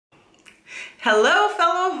Hello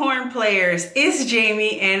fellow horn players, it's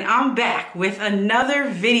Jamie and I'm back with another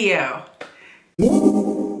video.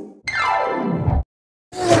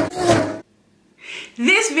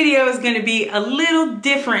 This video is going to be a little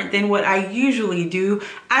different than what I usually do.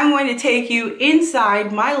 I'm going to take you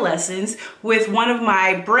inside my lessons with one of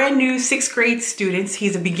my brand new 6th grade students.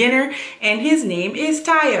 He's a beginner and his name is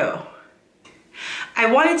Tayo.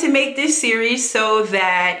 I wanted to make this series so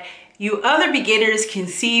that you other beginners can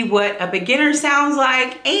see what a beginner sounds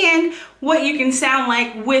like and what you can sound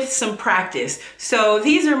like with some practice. So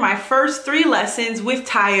these are my first 3 lessons with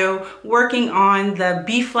Tayo working on the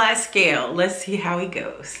B-flat scale. Let's see how he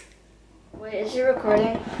goes. Wait, is it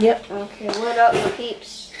recording? Yep. Okay, what up, my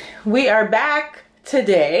peeps? We are back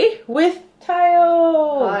today with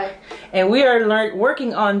Tayo. Hi. And we are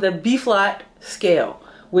working on the B-flat scale,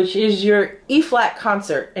 which is your E-flat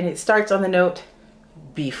concert, and it starts on the note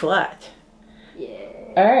B-flat. Yeah.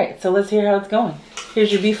 Alright, so let's hear how it's going.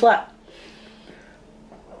 Here's your B-flat.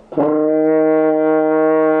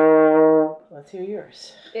 Let's hear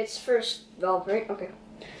yours. It's first valve, right? Okay.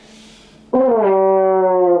 There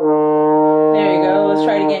you go. Let's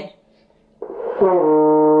try it again.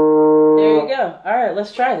 There you go. Alright,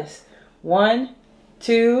 let's try this. 1,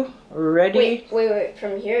 2, ready? Wait.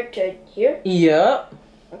 From here to here? Yup.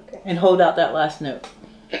 Okay. And hold out that last note.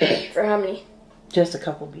 For how many? Just a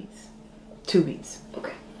couple beats. 2 beats.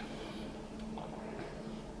 Okay.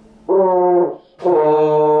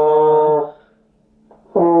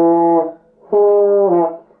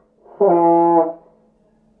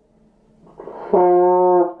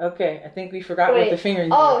 Okay, I think we forgot what the fingering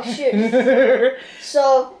Oh, is. shoot.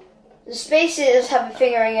 So, the spaces have a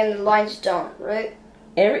fingering and the lines don't, right?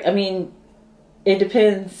 I mean, it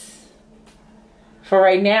depends. For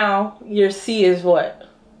right now, your C is what?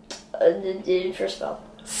 The first valve.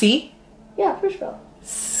 C? Yeah, first valve.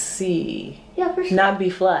 C. Yeah, first valve. Not B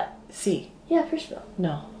flat. C. Yeah, first valve.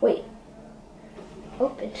 No. Wait.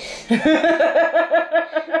 Open.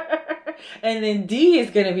 And then D is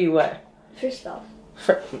going to be what? First valve.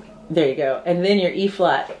 There you go. And then your E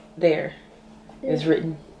flat there is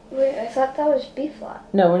written. Wait, I thought that was B flat.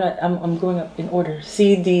 No, we're not. I'm going up in order.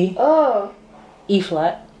 C, D, Oh. E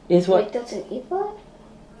flat is what? Wait, that's an E flat?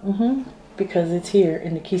 Mm-hmm. Because it's here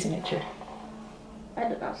in the key signature. I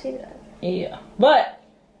did not see that. Yeah. But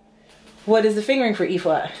what is the fingering for E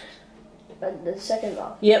flat? The second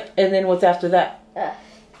valve. Yep. And then what's after that? F.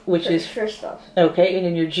 Which is first valve. okay. And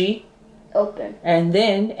then your G. Open. And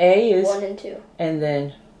then A is 1 and 2. And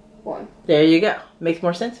then 1. There you go. Makes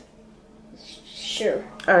more sense? Sure.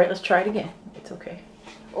 All right. Let's try it again. It's okay.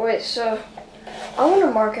 Wait. So I want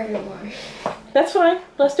to mark everyone. That's fine.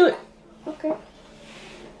 Let's do it. Okay.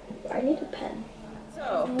 I need a pen.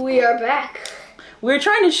 So We are back. we're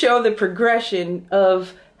trying to show the progression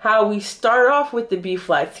of how we start off with the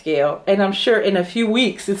B-flat scale, and I'm sure in a few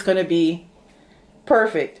weeks it's going to be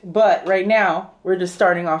perfect, but right now we're just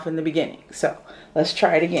starting off in the beginning. So let's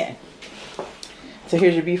try it again. So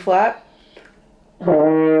here's your B-flat.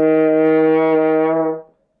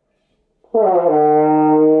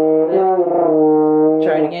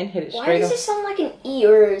 Try it again, hit it Why straight does on. it sound like an E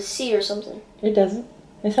or a C or something? It doesn't.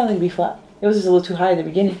 It sounds like B-flat. It was just a little too high at the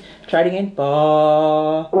beginning. Try it again.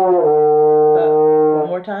 Ba. One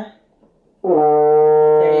more time.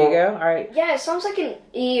 There you go. All right. Yeah, it sounds like an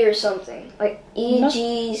E or something. Like E, No.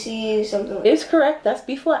 G, C, something like It's correct. That's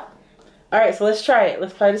B-flat. All right, so let's try it.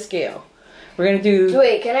 Let's play the scale. We're going to do...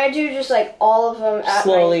 Wait, can I do just like all of them at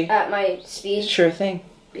Slowly. at my speed? Sure thing.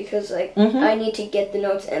 Because like Mhm. I need to get the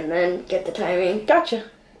notes and then get the timing. Gotcha.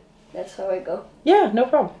 That's how I go. Yeah, no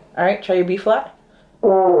problem. All right, try your B-flat.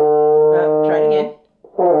 Try it again.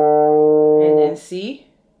 And then C.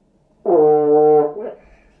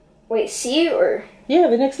 Wait, C or Yeah,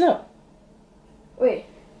 the next note. wait?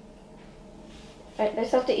 I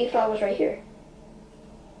thought the E flat was right here.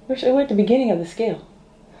 We're at the beginning of the scale.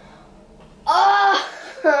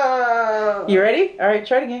 Oh! You ready? All right,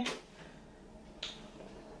 try it again.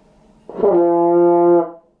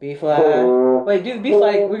 B-flat. Wait, do the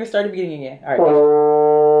B-flat. We're going to start at the beginning again. All right.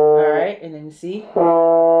 All right, and then C.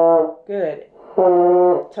 Good.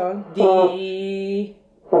 Tongue. D.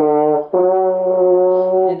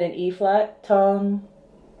 And then E-flat. Tongue.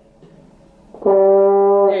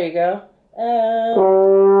 There you go.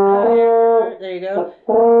 Higher. There you go.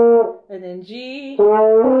 And then G.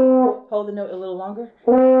 Hold the note a little longer.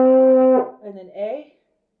 And then A.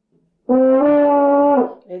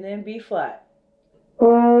 And then B-flat.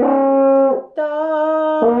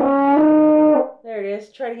 Da. There it is.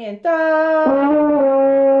 Try it again. Da.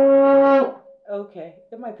 Okay,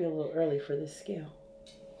 it might be a little early for this scale.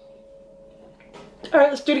 All right,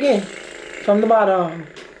 let's do it again. From the bottom.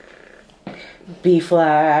 B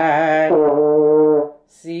flat.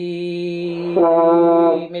 C.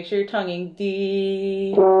 Make sure you're tonguing.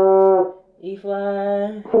 D. E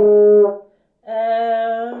flat.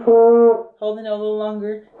 F. Hold the note a little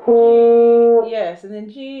longer. G. Yes, and then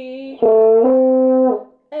G.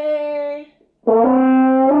 A.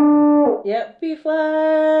 Yep, B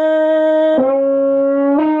flat.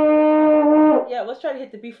 Yeah, let's try to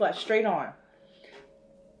hit the B flat straight on.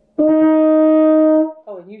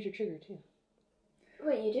 Oh, and use your trigger too.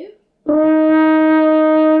 Wait, you do?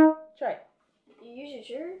 Try it. You use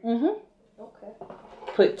your trigger? Mm-hmm. Okay.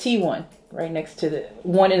 Put T1 right next to the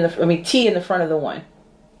one in the, T in the front of the one.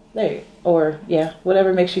 There you go. Or, yeah,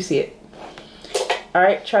 whatever makes you see it. All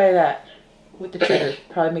right, try that with the trigger.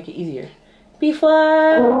 Probably make it easier. B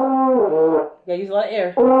flat. You gotta use a lot of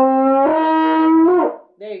air.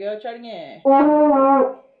 There you go. Try it again.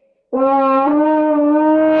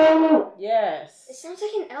 Yes. It sounds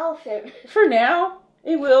like an elephant. For now,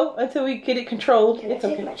 it will until we get it controlled. Can It's I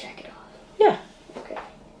take okay. my jacket off? Yeah. Okay.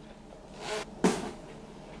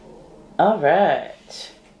 All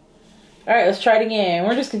right. All right, let's try it again.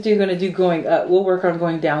 We're just gonna do going up. We'll work on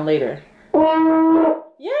going down later.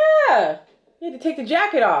 Yeah. You had to take the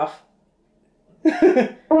jacket off.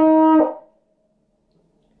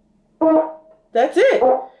 That's it.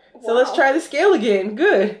 So let's try the scale again.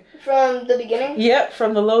 Good. From the beginning? Yep,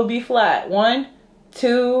 from the low B flat. 1,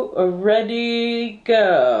 2, ready,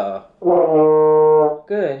 go.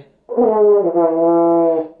 Good.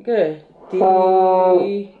 Good. D,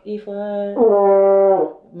 E flat.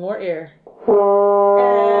 More air.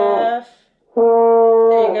 F.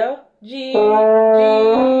 There you go. G,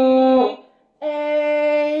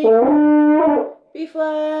 A, B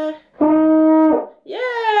flat.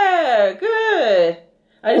 Yeah, good.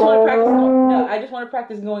 I just want to practice. No, I just want to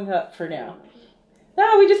practice going up for now.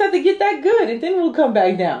 Now we just have to get that good, and then we'll come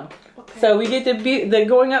back down. Okay. So we get the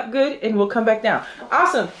going up good, and we'll come back down. Okay.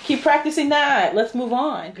 Awesome. Keep practicing that. Let's move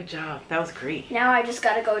on. Good job. That was great. Now I just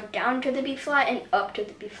gotta go down to the B flat and up to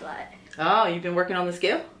the B flat. Oh, you've been working on the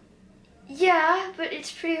scale? Yeah, but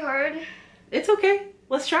it's pretty hard. It's okay.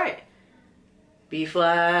 Let's try it. B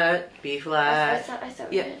flat, B flat. I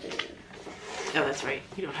thought yeah. Oh, that's right.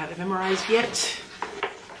 You don't have it memorized yet.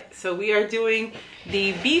 So we are doing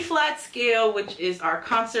the B flat scale, which is our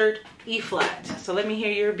concert E flat. So let me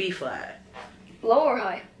hear your B flat. Low or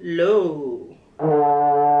high? Low.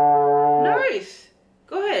 Nice.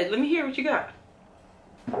 Go ahead. Let me hear what you got.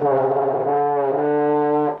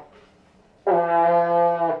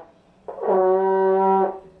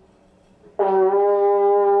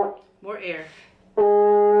 More air.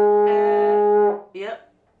 Yep.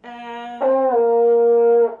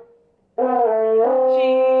 G.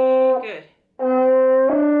 Good.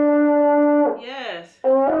 Yes.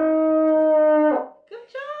 Good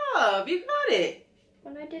job. You got it.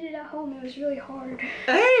 When I did it at home, it was really hard.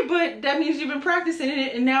 Hey, but that means you've been practicing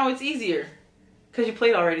it and now it's easier. Because you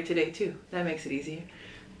played already today too. That makes it easier.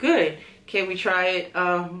 Good. Can we try it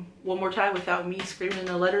one more time without me screaming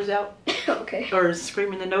the letters out? Okay. Or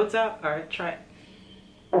screaming the notes out? Alright, try it.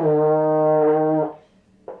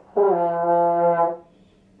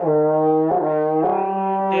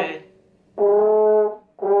 Good.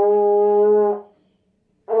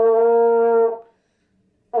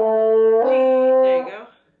 G, there you go.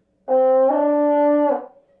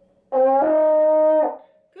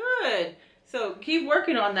 Good. So keep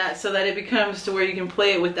working on that so that it becomes to where you can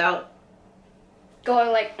play it without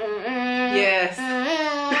going like yes.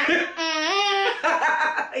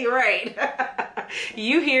 You're right.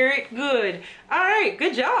 You hear it good. All right,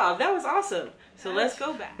 good job. That was awesome. So let's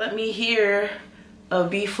go back. Let me hear a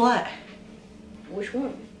B flat. Which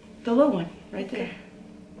one? The low one, right there.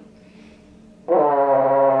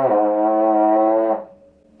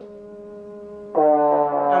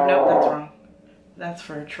 Oh no, that's wrong. That's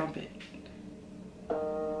for a trumpet.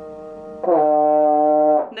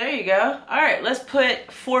 There you go. All right, let's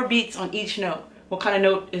put 4 beats on each note. What kind of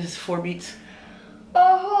note is 4 beats?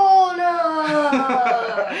 A whole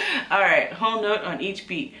note. All right, whole note on each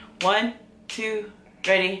beat. 1, 2,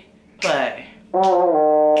 ready, play. 2, 3,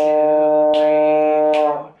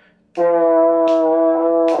 4.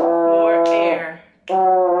 More air. Good.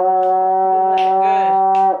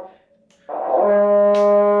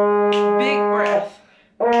 Big breath.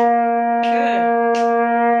 Good.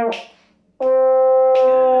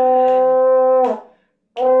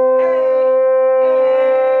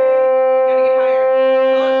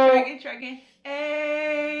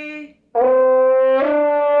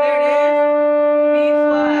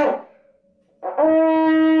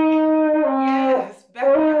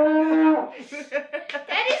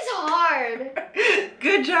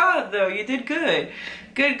 Good job, though. You did good.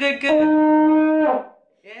 Good, good, good.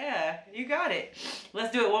 Yeah, you got it.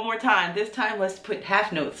 Let's do it one more time. This time, let's put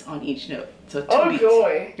half notes on each note. So 2 beats.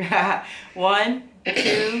 Joy. 1,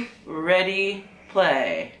 2, ready,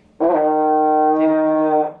 play.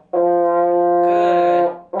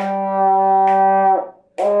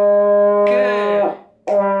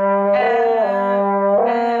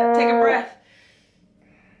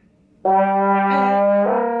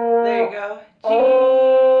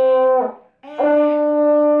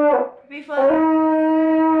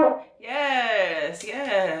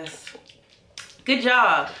 Yes. Good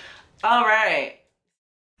job. All right.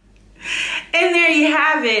 And there you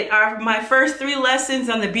have it, my first 3 lessons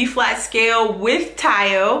on the B flat scale with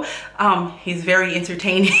Tayo. He's very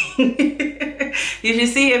entertaining. You should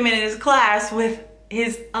see him in his class with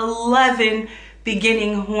his 11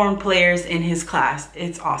 beginning horn players in his class.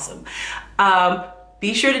 It's awesome.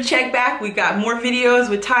 Be sure to check back. We've got more videos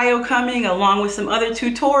with Tayo coming, along with some other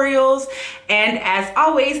tutorials. And as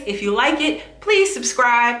always, if you like it, please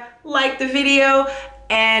subscribe, like the video,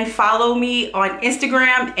 and follow me on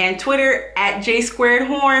Instagram and Twitter at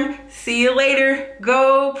J2Horn. See you later.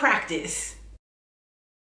 Go practice.